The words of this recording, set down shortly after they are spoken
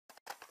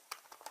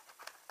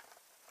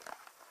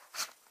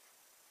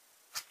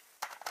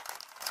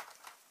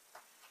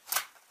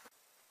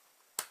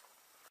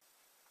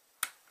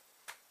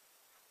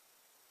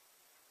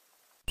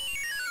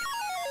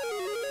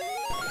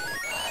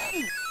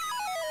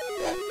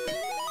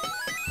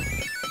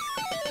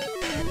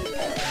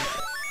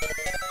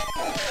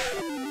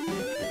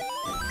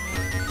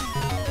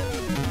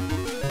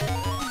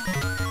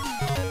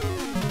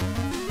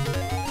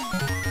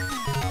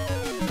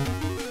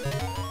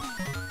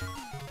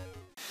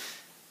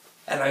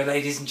Hello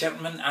ladies and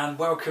gentlemen, and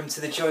welcome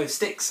to the Joy of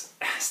Sticks.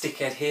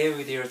 Stickhead here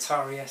with your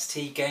Atari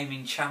ST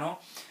gaming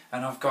channel,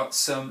 and I've got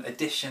some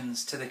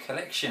additions to the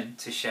collection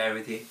to share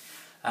with you.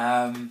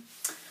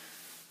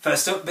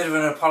 First up, a bit of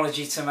an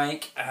apology to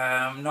make.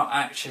 I'm not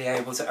actually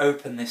able to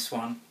open this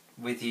one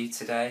with you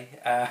today.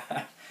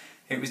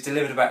 It was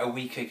delivered about a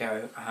week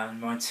ago,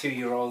 and my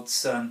 2-year-old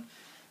son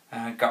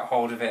got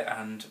hold of it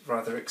and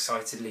rather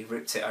excitedly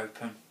ripped it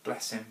open.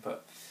 Bless him,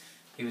 but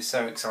he was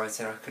so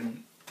excited I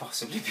couldn't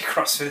possibly be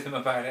cross with him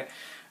about it.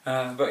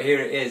 But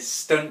here it is,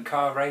 Stunt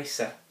Car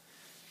Racer.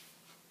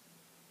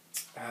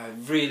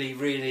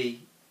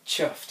 Really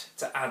chuffed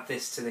to add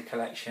this to the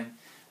collection.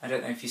 I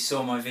don't know if you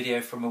saw my video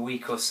from a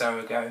week or so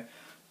ago,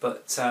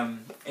 but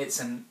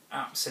it's an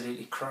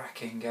absolutely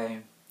cracking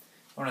game.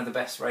 One of the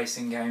best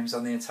racing games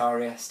on the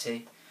Atari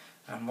ST,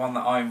 and one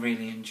that I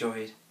really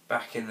enjoyed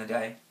back in the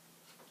day.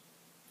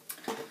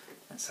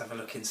 Let's have a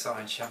look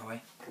inside, shall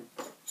we?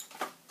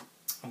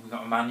 We've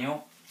got a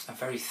manual, a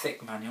very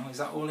thick manual. Is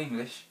that all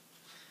English?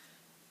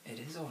 It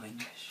is all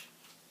English.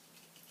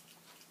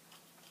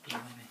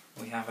 Blimey.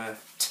 We have a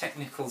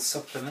technical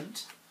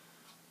supplement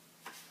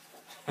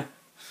and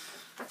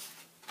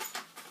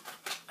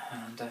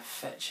a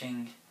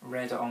fetching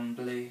red on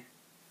blue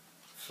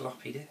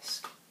floppy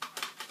disk.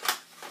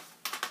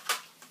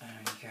 There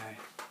we go.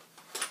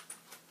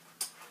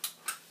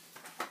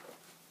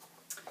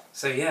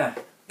 So yeah,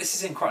 this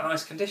is in quite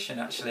nice condition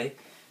actually.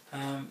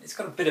 It's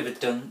got a bit of a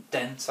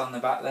dent on the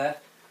back there.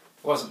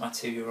 It wasn't my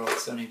 2-year-old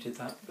son who did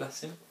that,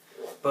 bless him.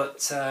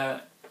 But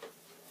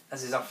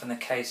as is often the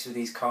case with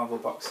these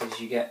cardboard boxes,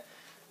 you get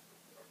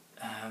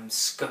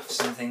scuffs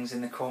and things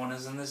in the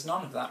corners, and there's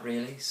none of that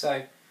really.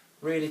 So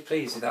really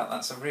pleased with that.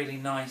 That's a really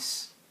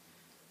nice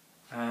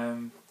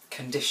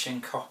condition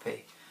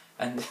copy,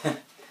 and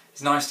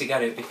it's nice to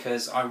get it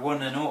because I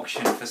won an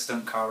auction for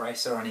Stunt Car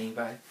Racer on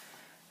eBay,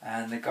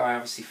 and the guy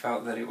obviously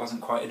felt that it wasn't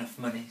quite enough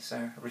money,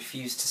 so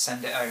refused to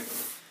send it out.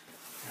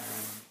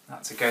 I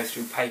had to go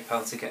through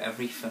PayPal to get a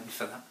refund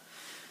for that.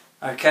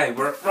 Okay,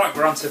 we're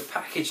on to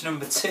package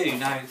number 2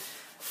 now.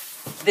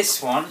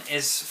 This one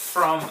is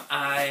from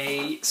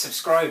a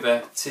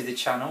subscriber to the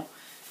channel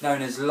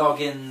known as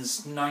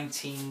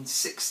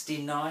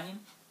Loggins1969,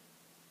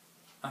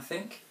 I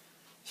think.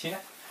 Yeah,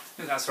 I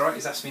think that's right.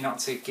 He's asked me not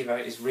to give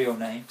out his real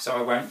name, so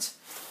I won't.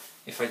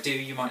 If I do,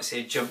 you might see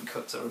a jump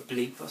cut or a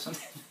bleep or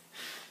something.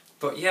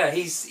 But yeah,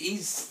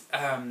 he's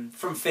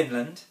from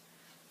Finland,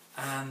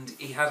 and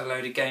he had a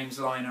load of games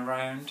lying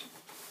around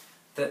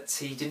that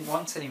he didn't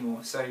want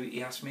anymore, so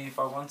he asked me if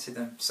I wanted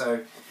them.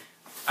 So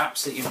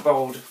absolutely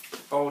bowled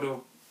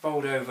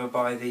over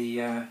by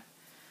the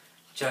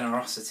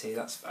generosity.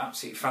 That's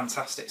absolutely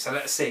fantastic. So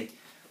let's see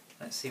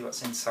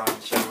what's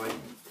inside, shall we?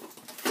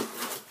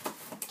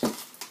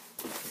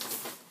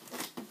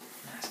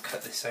 Let's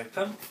cut this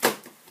open.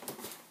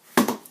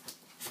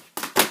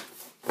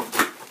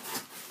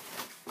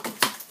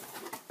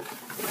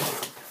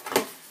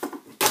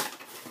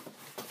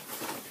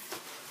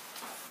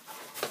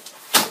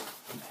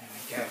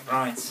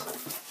 Right,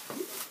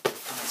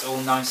 it's all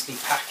nicely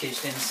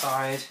packaged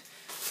inside.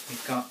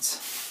 We've got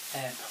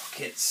air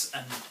pockets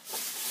and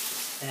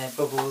air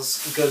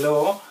bubbles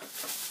galore.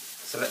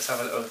 So let's have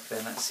a little look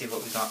then, let's see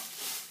what we've got.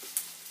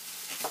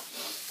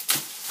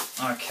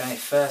 Okay,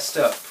 first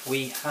up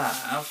we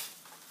have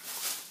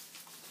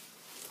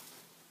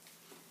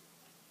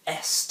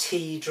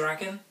ST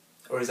Dragon,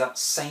 or is that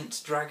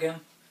Saint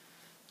Dragon?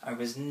 I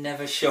was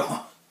never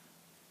sure.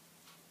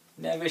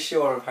 Never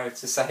sure of how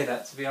to say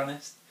that, to be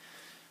honest.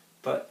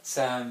 But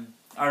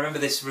I remember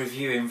this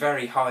reviewing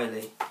very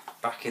highly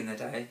back in the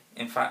day.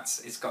 In fact,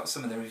 it's got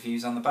some of the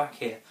reviews on the back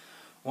here.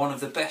 One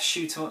of the best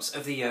shoot-em-ups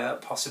of the year,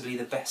 possibly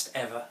the best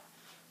ever.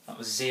 That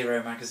was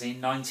Zero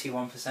magazine,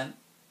 91%.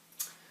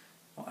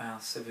 What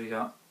else have we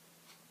got?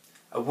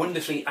 A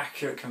wonderfully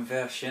accurate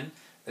conversion.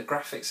 The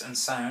graphics and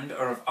sound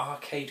are of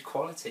arcade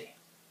quality.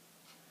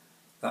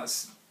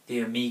 That's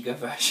the Amiga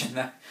version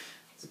there.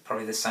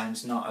 Probably the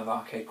sound's not of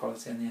arcade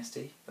quality on the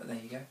SD, but there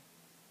you go.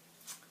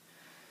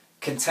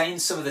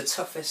 Contains some of the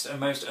toughest and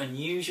most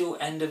unusual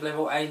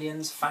end-of-level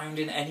aliens found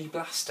in any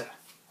blaster.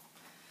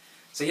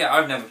 So yeah,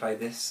 I've never played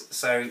this,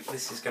 so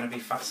this is going to be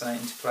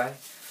fascinating to play.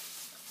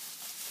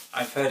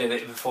 I've heard of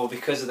it before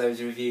because of those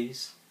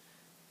reviews,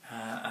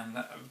 and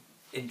I'm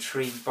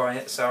intrigued by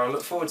it, so I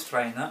look forward to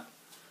playing that.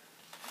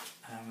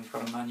 And we've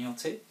got a manual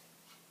too.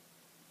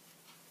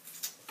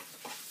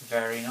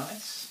 Very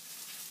nice.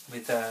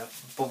 With a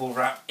bubble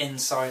wrap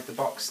inside the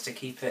box to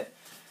keep it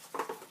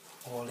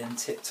all in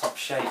tip-top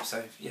shape,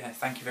 so yeah,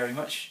 thank you very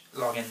much,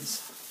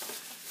 Loggins.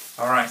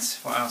 Alright,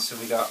 what else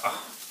have we got?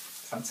 Oh,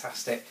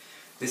 fantastic.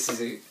 This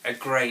is a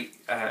great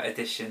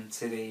addition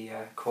to the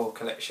core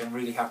collection. I'm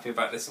really happy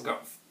about this. I've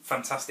got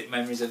fantastic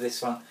memories of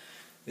this one.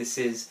 This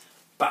is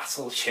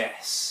Battle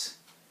Chess.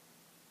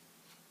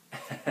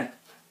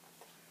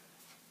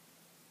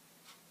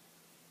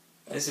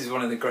 This is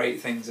one of the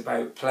great things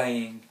about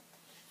playing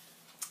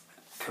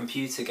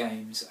computer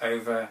games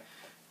over,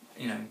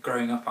 you know,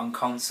 growing up on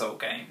console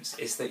games,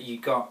 is that you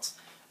got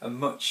a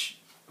much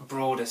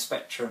broader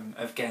spectrum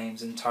of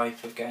games and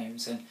type of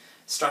games, and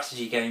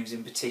strategy games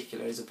in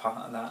particular is a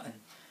part of that, and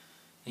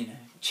you know,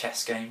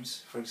 chess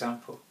games for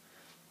example.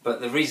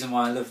 But the reason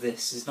why I love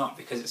this is not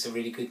because it's a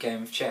really good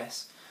game of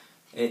chess,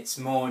 it's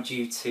more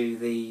due to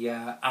the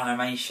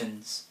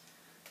animations.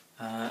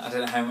 I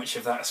don't know how much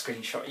of that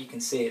screenshot you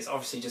can see, it's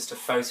obviously just a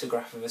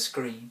photograph of a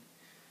screen,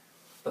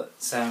 but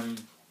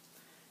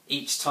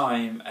each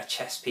time a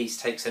chess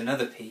piece takes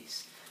another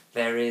piece,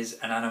 there is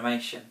an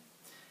animation,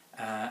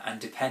 and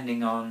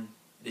depending on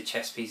the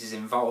chess pieces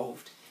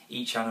involved,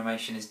 each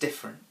animation is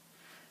different.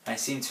 I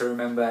seem to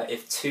remember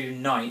if two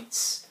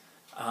knights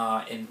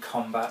are in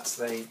combat,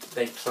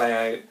 they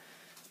play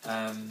out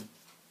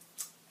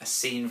a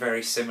scene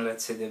very similar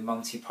to the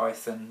Monty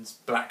Python's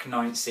Black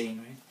Knight scene,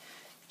 where he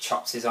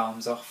chops his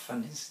arms off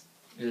and his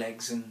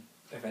legs, and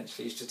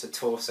eventually it's just a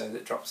torso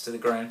that drops to the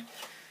ground.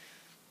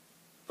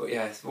 But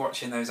yeah,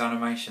 watching those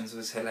animations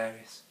was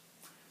hilarious.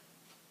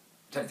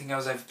 Don't think I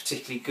was ever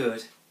particularly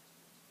good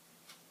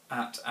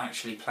at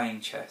actually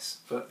playing chess,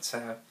 but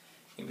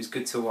it was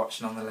good to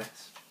watch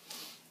nonetheless.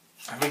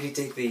 I really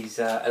dig these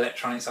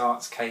Electronics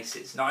Arts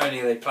cases. Not only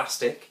are they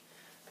plastic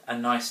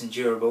and nice and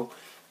durable,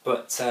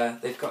 but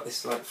they've got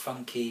this like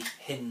funky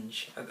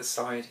hinge at the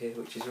side here,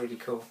 which is really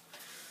cool.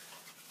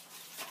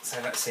 So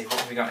let's see, what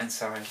have we got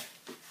inside?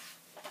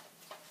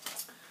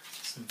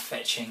 Some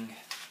fetching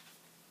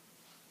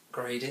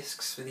grey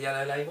discs with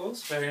yellow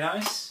labels, very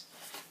nice.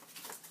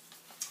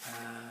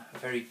 A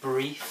very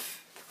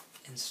brief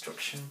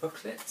instruction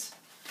booklet,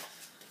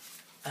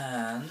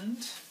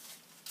 and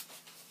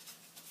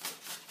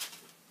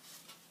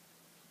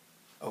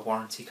a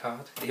warranty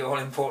card, the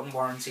all-important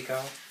warranty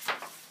card,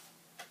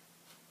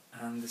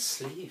 and the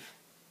sleeve.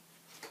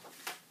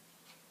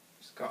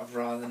 It's got a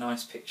rather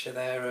nice picture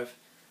there of,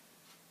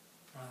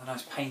 rather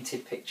nice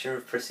painted picture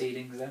of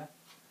proceedings there.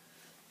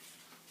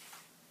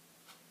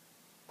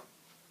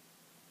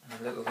 And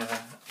a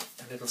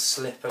little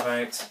slip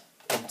about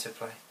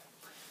interplay.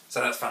 So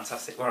that's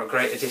fantastic. What a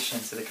great addition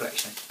to the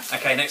collection.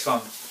 Okay, next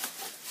one.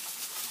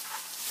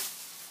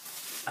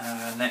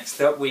 Next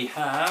up we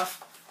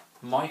have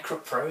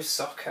Microprose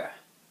Soccer.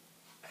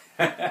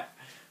 Now,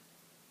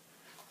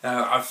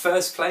 I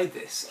first played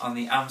this on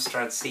the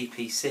Amstrad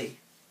CPC.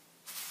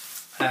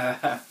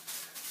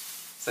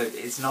 So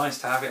it's nice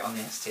to have it on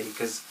the ST,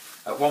 because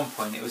at one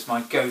point it was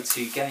my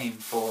go-to game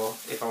for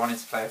if I wanted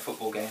to play a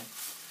football game.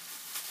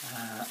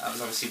 That was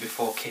obviously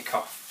before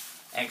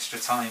Kick-Off Extra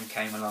Time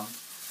came along.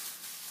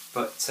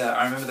 But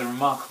I remember the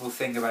remarkable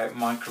thing about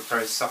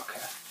Microprose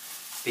Soccer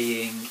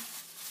being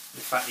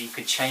the fact that you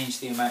could change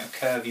the amount of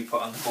curve you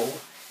put on the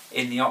ball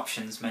in the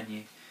options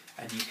menu,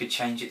 and you could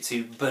change it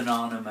to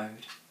banana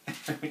mode,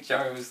 which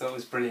I always thought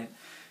was brilliant,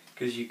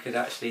 because you could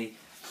actually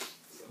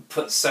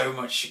put so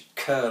much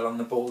curl on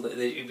the ball that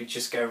it would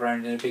just go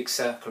around in a big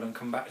circle and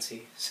come back to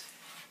you.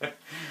 A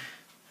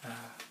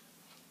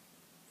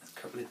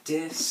couple of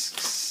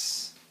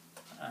discs,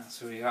 and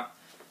so we got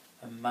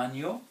a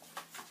manual.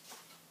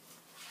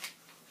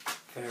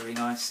 Very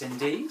nice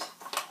indeed.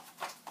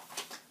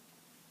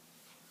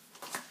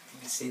 You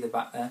can see the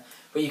back there.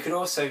 But you could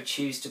also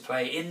choose to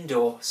play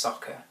indoor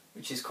soccer,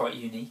 which is quite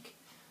unique.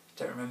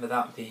 Don't remember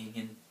that being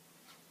in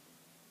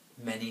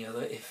many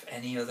other, if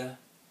any other,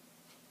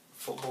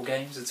 football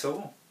games at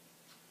all.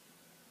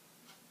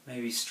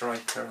 Maybe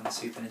Striker on the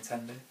Super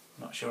Nintendo.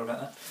 Not sure about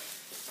that.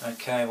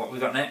 Okay, what we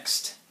got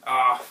next?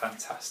 Ah,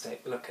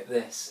 fantastic. Look at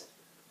this.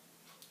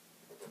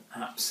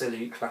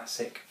 Absolute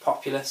classic.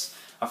 Populous.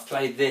 I've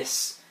played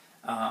this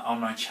on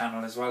my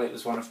channel as well. It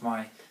was one of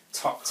my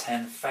top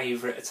 10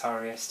 favourite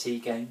Atari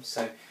ST games,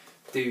 so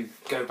do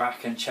go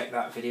back and check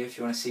that video if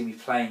you want to see me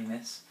playing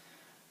this.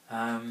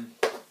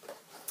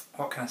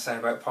 What can I say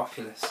about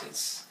Populous?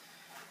 It's,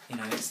 you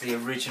know, it's the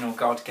original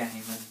God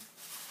game, and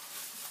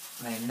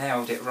they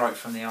nailed it right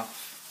from the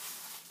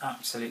off.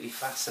 Absolutely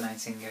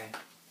fascinating game.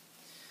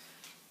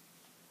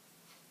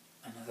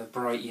 Another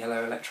bright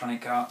yellow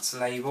Electronic Arts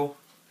label.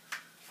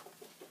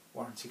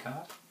 Warranty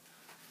card.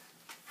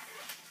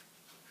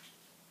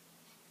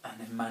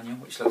 And a manual,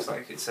 which looks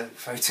like it's a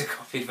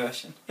photocopied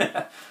version.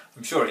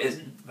 I'm sure it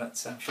isn't,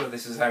 but I'm sure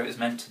this is how it was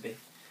meant to be.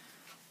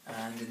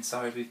 And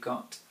inside we've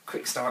got a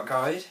quick start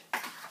guide.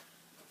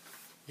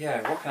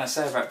 Yeah, what can I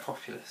say about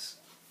Populous?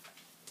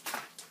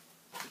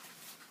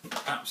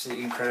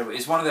 Absolutely incredible.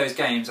 It's one of those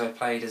games I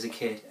played as a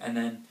kid, and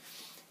then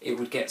it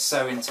would get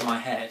so into my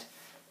head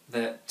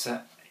that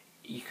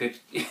you could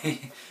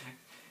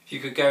you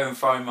could go and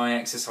find my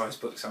exercise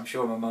books. I'm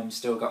sure my mum's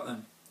still got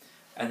them,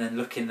 and then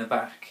look in the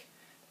back.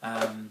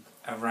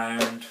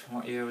 Around,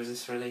 what year was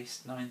this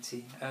released?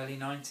 Early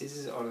 90s,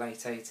 is it, or late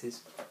 80s?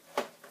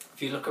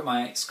 If you look at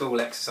my school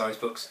exercise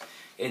books,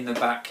 in the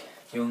back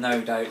you'll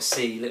no doubt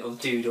see little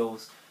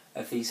doodles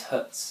of these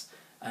huts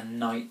and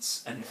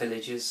knights and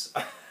villagers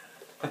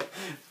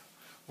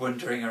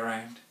wandering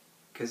around,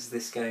 because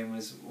this game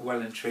was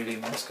well and truly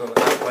in my school at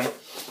that point.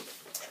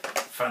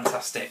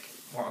 Fantastic,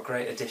 what a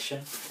great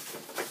addition.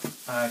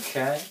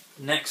 Okay,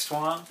 next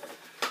one,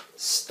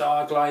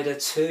 Star Glider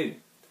 2.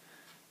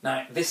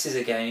 Now, this is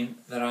a game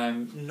that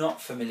I'm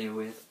not familiar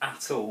with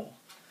at all,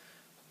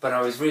 but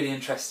I was really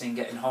interested in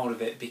getting hold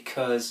of it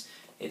because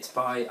it's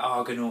by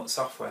Argonaut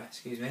Software,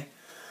 excuse me.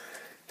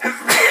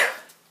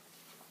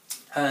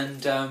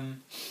 And I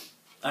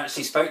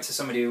actually spoke to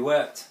somebody who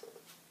worked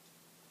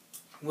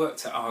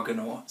at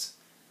Argonaut,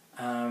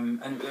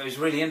 and it was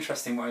really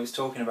interesting what he was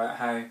talking about,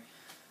 how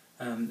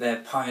their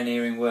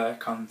pioneering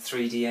work on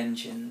 3D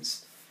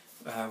engines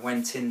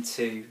went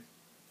into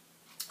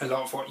a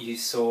lot of what you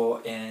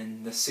saw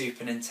in the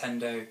Super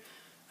Nintendo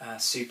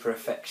Super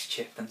Effects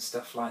chip and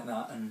stuff like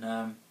that,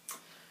 and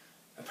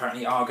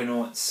apparently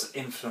Argonaut's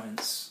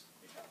influence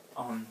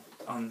on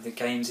the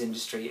games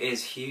industry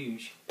is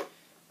huge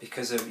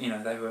because of, you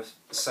know, they were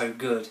so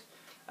good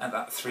at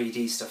that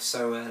 3D stuff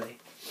so early.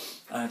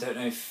 And I don't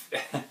know if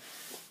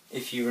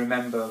if you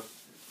remember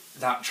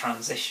that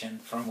transition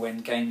from when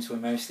games were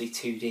mostly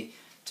 2D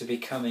to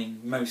becoming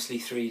mostly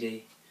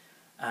 3D.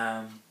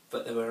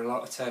 But there were a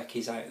lot of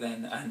turkeys out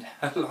then, and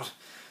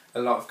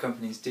a lot of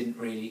companies didn't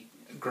really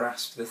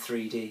grasp the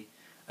 3D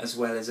as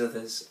well as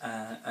others,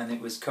 and it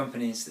was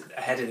companies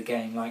ahead of the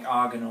game like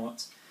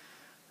Argonaut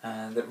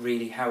that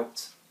really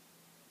helped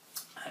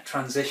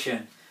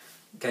transition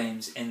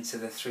games into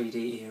the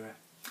 3D era.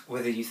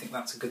 Whether you think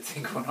that's a good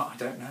thing or not, I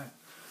don't know,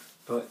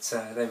 but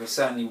they were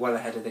certainly well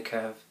ahead of the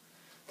curve.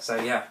 So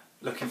yeah,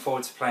 looking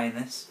forward to playing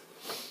this.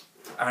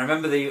 I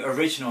remember the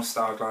original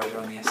Starglider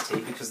on the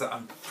ST because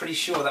I'm pretty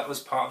sure that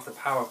was part of the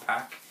power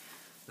pack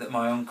that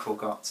my uncle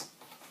got,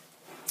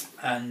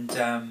 and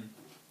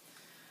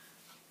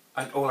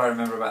all I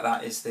remember about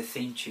that is the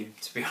theme tune,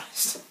 to be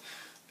honest,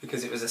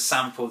 because it was a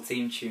sampled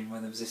theme tune where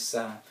there was this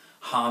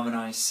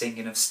harmonised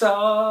singing of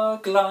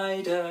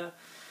Starglider.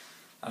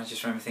 I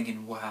just remember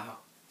thinking, wow,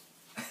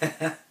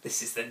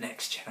 this is the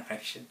next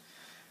generation,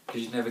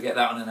 because you'd never get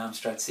that on an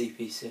Amstrad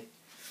CPC.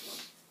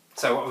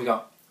 So what have we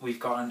got? We've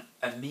got an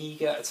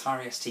Amiga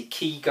Atari ST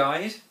key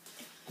guide,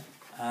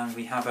 and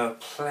we have a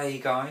play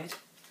guide,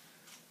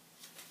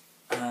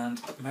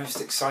 and most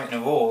exciting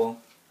of all,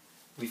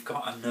 we've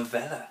got a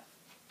novella.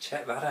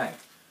 Check that out.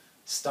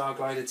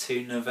 Starglider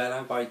 2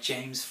 novella by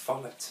James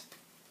Follett.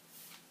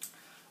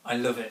 I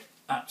love it,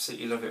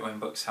 absolutely love it when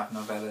books have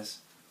novellas.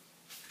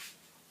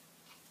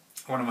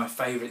 One of my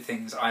favourite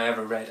things I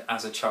ever read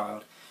as a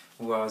child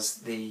was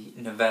the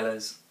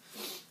novellas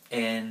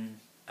in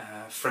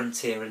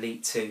Frontier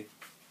Elite 2,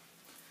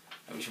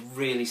 which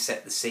really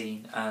set the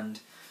scene and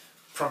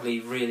probably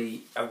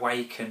really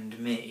awakened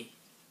me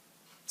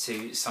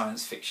to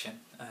science fiction,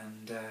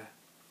 and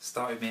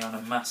started me on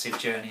a massive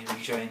journey of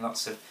enjoying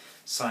lots of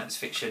science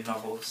fiction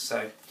novels.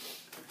 So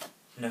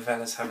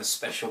novellas have a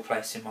special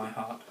place in my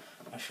heart.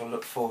 I shall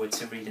look forward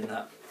to reading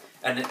that.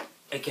 And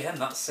again,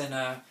 that's in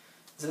there's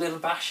a little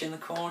bash in the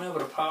corner,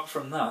 but apart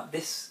from that,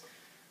 this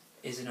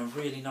is in a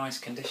really nice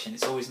condition.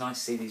 It's always nice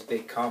to see these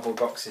big cardboard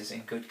boxes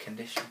in good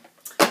condition.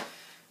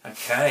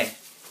 Okay.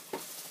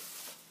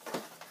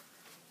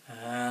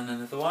 And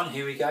another one,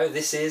 here we go.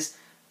 This is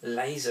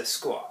Laser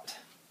Squad,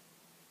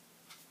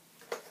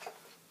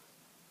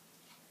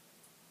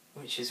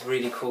 which is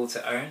really cool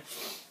to own.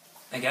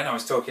 Again, I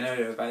was talking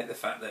earlier about the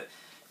fact that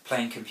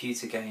playing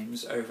computer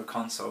games over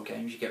console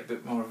games, you get a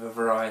bit more of a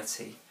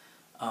variety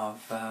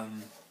of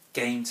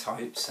game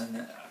types,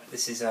 and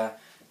this is a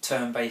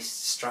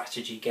turn-based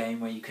strategy game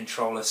where you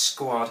control a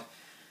squad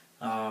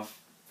of,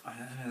 I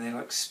don't know, they're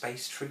like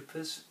space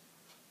troopers,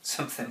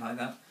 something like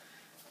that.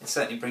 It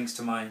certainly brings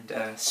to mind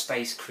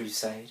Space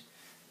Crusade,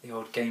 the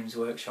old Games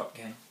Workshop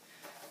game.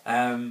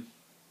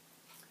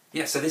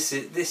 Yeah, so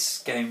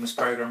this game was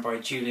programmed by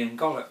Julian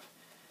Gollop,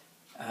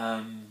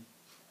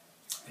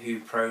 who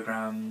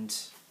programmed,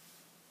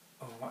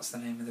 oh, what's the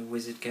name of the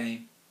wizard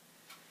game?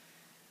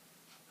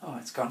 Oh,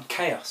 it's gone.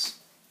 Chaos,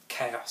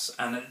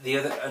 and the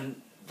other,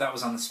 and that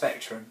was on the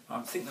Spectrum.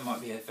 I think there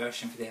might be a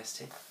version for the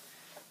ST,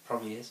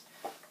 probably is.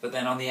 But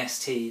then on the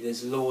ST,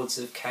 there's Lords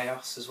of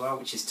Chaos as well,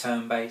 which is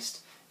turn-based,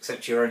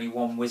 except you're only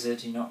one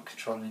wizard. You're not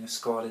controlling a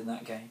squad in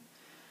that game.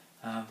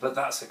 But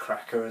that's a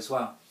cracker as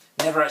well.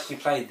 Never actually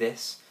played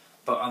this,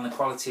 but on the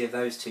quality of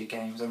those two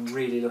games, I'm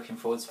really looking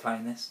forward to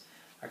playing this.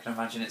 I can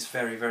imagine it's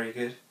very, very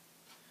good.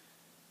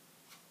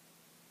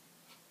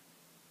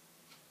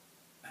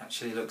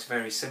 Actually looks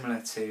very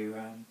similar to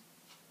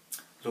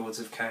Lords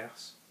of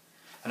Chaos.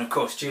 And of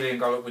course, Julian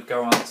Gollop would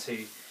go on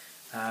to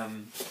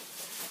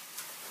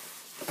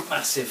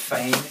massive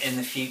fame in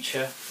the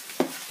future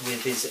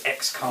with his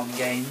XCOM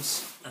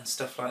games and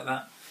stuff like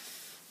that.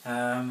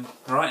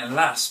 Right, and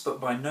last but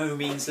by no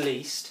means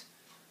least,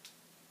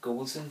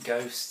 Ghouls and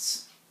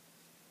Ghosts.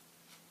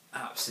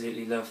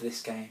 Absolutely love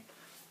this game,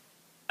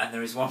 and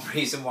there is one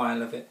reason why I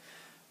love it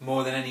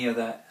more than any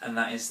other, and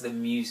that is the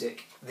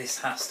music. This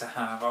has to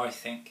have, I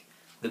think,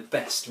 the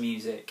best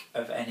music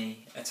of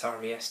any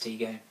Atari ST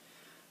game.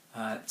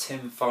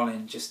 Tim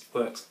Follin just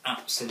works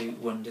absolute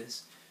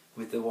wonders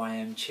with the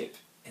YM chip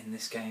in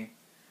this game.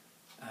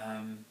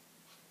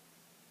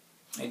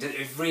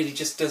 It really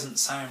just doesn't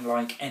sound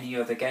like any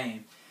other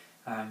game.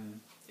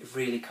 It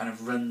really kind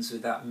of runs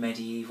with that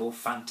medieval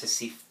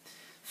fantasy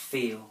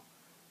feel.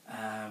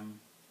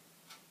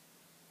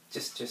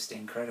 just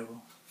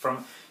incredible.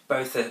 From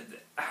both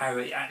how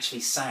it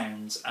actually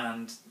sounds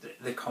and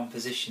the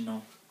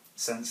compositional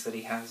sense that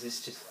he has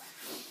is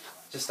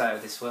just out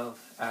of this world.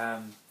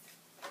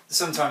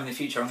 Sometime in the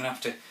future I'm going to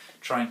have to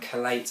try and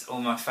collate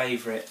all my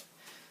favourite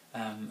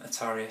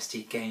Atari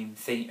ST game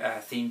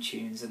theme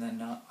tunes, and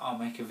then I'll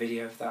make a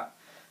video of that.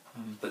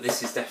 But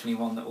this is definitely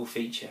one that will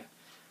feature.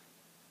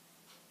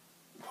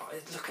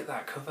 Look at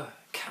that cover.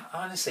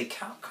 Honestly,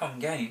 Capcom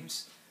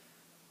games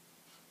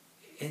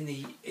in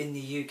the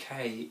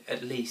UK,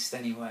 at least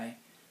anyway,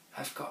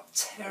 have got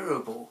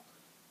terrible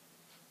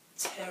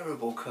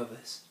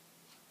covers.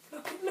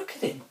 Look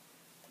at him.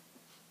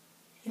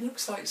 He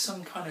looks like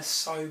some kind of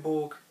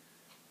cyborg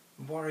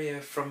warrior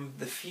from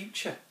the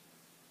future,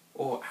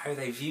 or how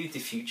they viewed the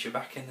future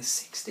back in the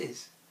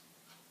 60s.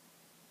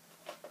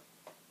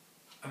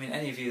 I mean,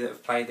 any of you that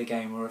have played the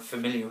game or are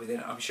familiar with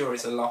it, I'm sure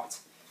it's a lot.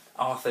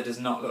 Arthur does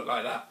not look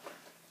like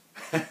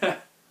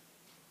that.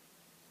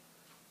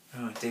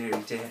 Oh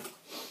dearie dear.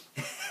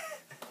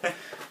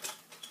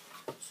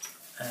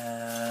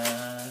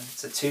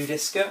 It's a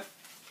 2-discer.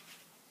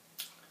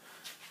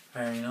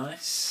 Very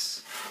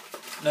nice.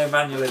 No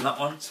manual in that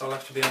one, so I'll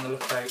have to be on the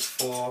lookout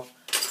for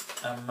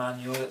a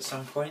manual at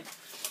some point.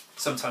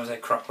 Sometimes they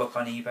crop up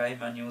on eBay,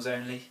 manuals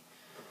only.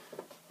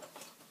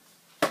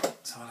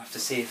 So I'll have to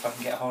see if I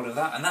can get hold of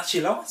that. And that's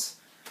your lot.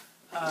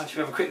 Should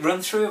we have a quick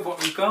run through of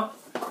what we've got?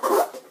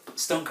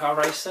 Stunt Car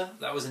Racer,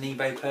 that was an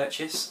eBay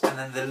purchase. And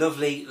then the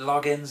lovely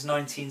Loggins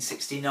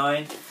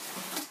 1969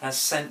 has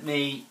sent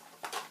me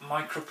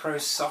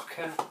Microprose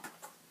Soccer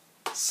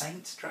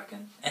Saint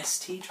Dragon?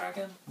 ST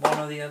Dragon? One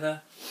or the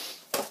other.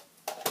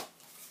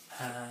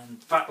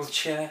 And Battle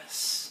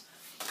Chess,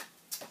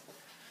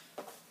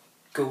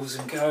 Ghouls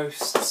and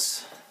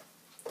Ghosts,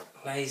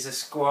 Laser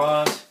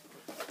Squad,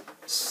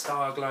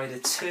 Star Glider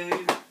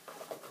 2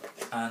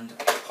 and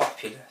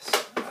Populous.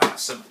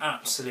 Some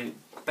absolute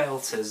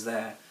belters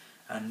there,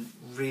 and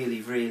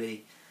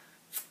really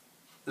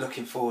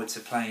looking forward to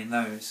playing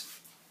those.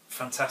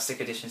 Fantastic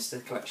additions to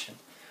the collection.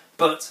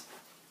 But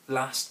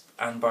last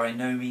and by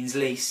no means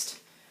least,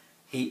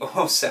 he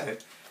also,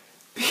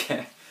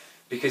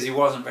 because he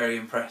wasn't very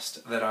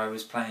impressed that I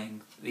was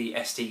playing the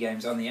ST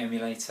games on the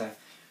emulator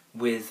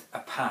with a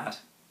pad.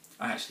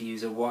 I actually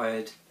use a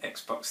wired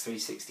Xbox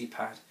 360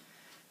 pad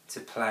to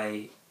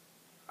play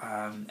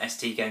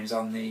ST games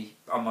on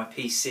my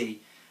PC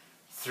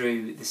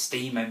through the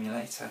Steam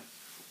emulator,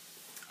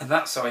 and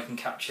that's so I can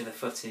capture the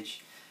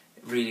footage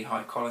really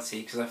high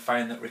quality, because I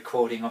found that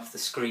recording off the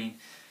screen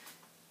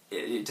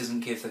it doesn't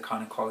give the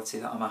kind of quality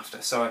that I'm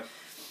after. So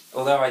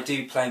although I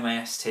do play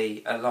my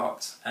ST a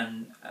lot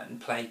and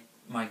play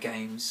my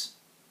games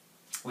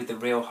with the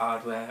real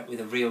hardware,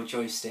 with a real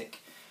joystick,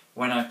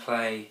 when I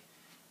play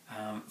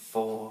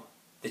for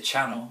the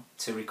channel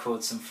to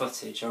record some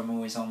footage, I'm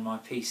always on my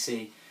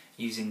PC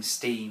using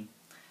Steam,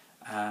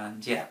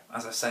 and yeah,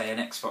 as I say, an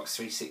Xbox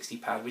 360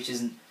 pad, which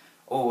isn't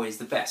always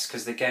the best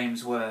because the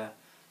games were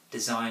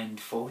designed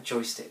for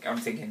joystick. I'm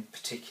thinking in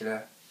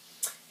particular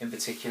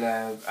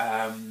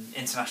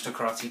International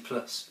Karate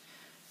Plus.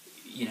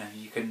 You know,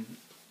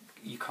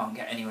 you can't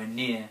get anywhere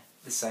near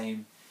the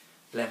same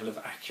level of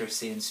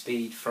accuracy and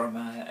speed from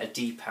a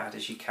D-pad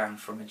as you can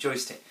from a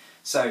joystick.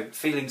 So,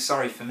 feeling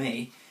sorry for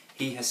me,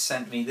 he has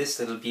sent me this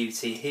little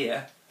beauty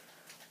here,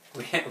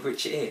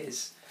 which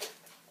is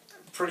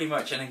pretty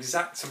much an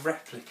exact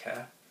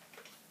replica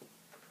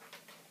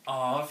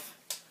of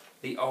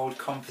the old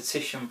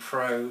Competition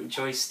Pro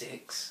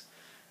joysticks,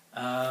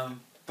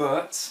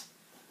 but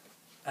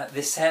at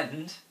this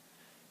end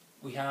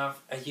we have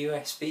a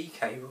USB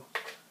cable.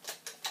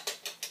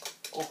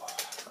 Oh,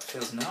 that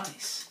feels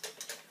nice.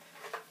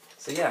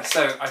 So yeah,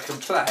 so I can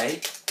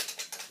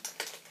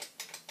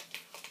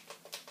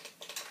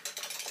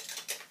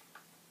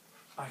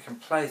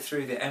play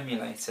through the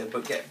emulator,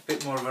 but get a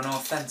bit more of an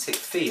authentic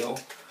feel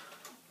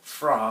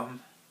from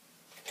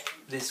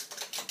this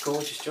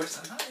gorgeous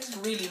joystick. And that is a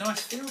really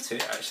nice feel to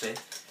it, actually.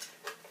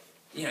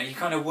 You know, you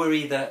kind of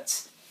worry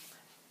that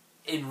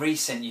in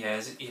recent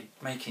years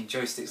making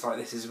joysticks like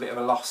this is a bit of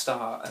a lost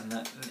art, and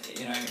that,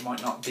 you know, it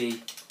might not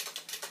be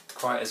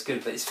quite as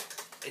good, but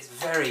it's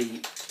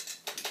very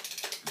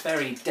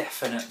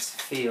definite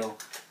feel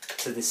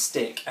to the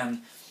stick.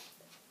 And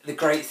the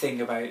great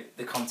thing about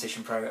the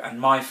Competition Pro and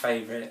my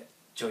favourite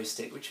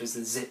joystick, which was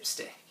the Zip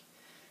Stick,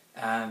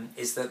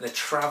 is that the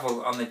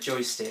travel on the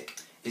joystick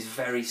is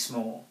very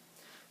small,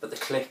 but the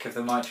click of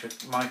the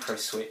micro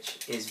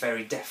switch is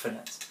very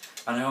definite.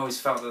 And I always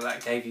felt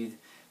that gave you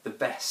the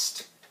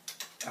best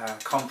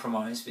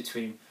compromise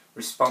between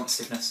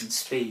responsiveness and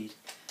speed.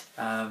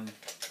 I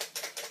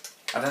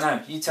don't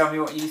know, you tell me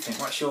what you think.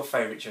 What's your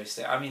favourite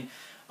joystick? I mean,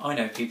 I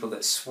know people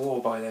that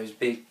swore by those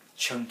big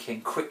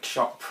chunking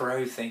QuickShot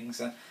Pro things,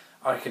 and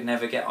I could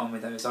never get on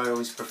with those. I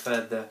always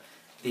preferred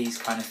these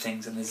kind of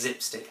things and the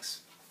Zip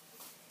Sticks.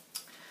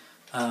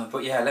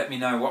 But yeah, let me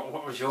know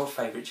what was your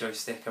favourite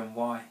joystick and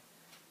why.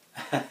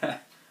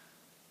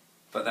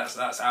 But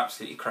that's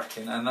absolutely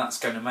cracking, and that's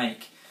going to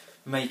make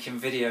making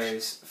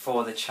videos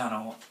for the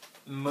channel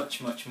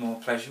much more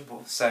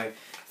pleasurable. So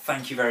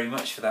thank you very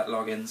much for that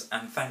logins,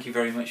 and thank you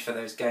very much for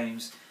those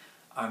games.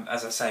 I'm,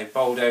 as I say,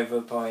 bowled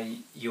over by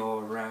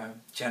your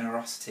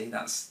generosity.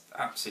 That's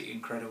absolutely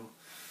incredible.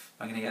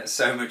 I'm going to get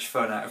so much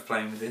fun out of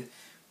playing with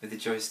the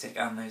joystick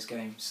and those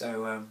games.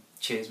 So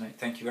cheers, mate.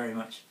 Thank you very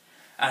much.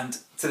 And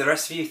to the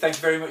rest of you, thank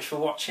you very much for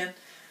watching.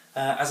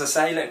 As I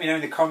say, let me know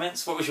in the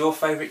comments what was your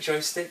favourite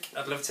joystick.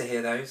 I'd love to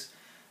hear those.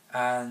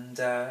 And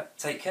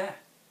take care.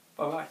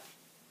 Bye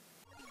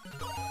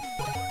bye.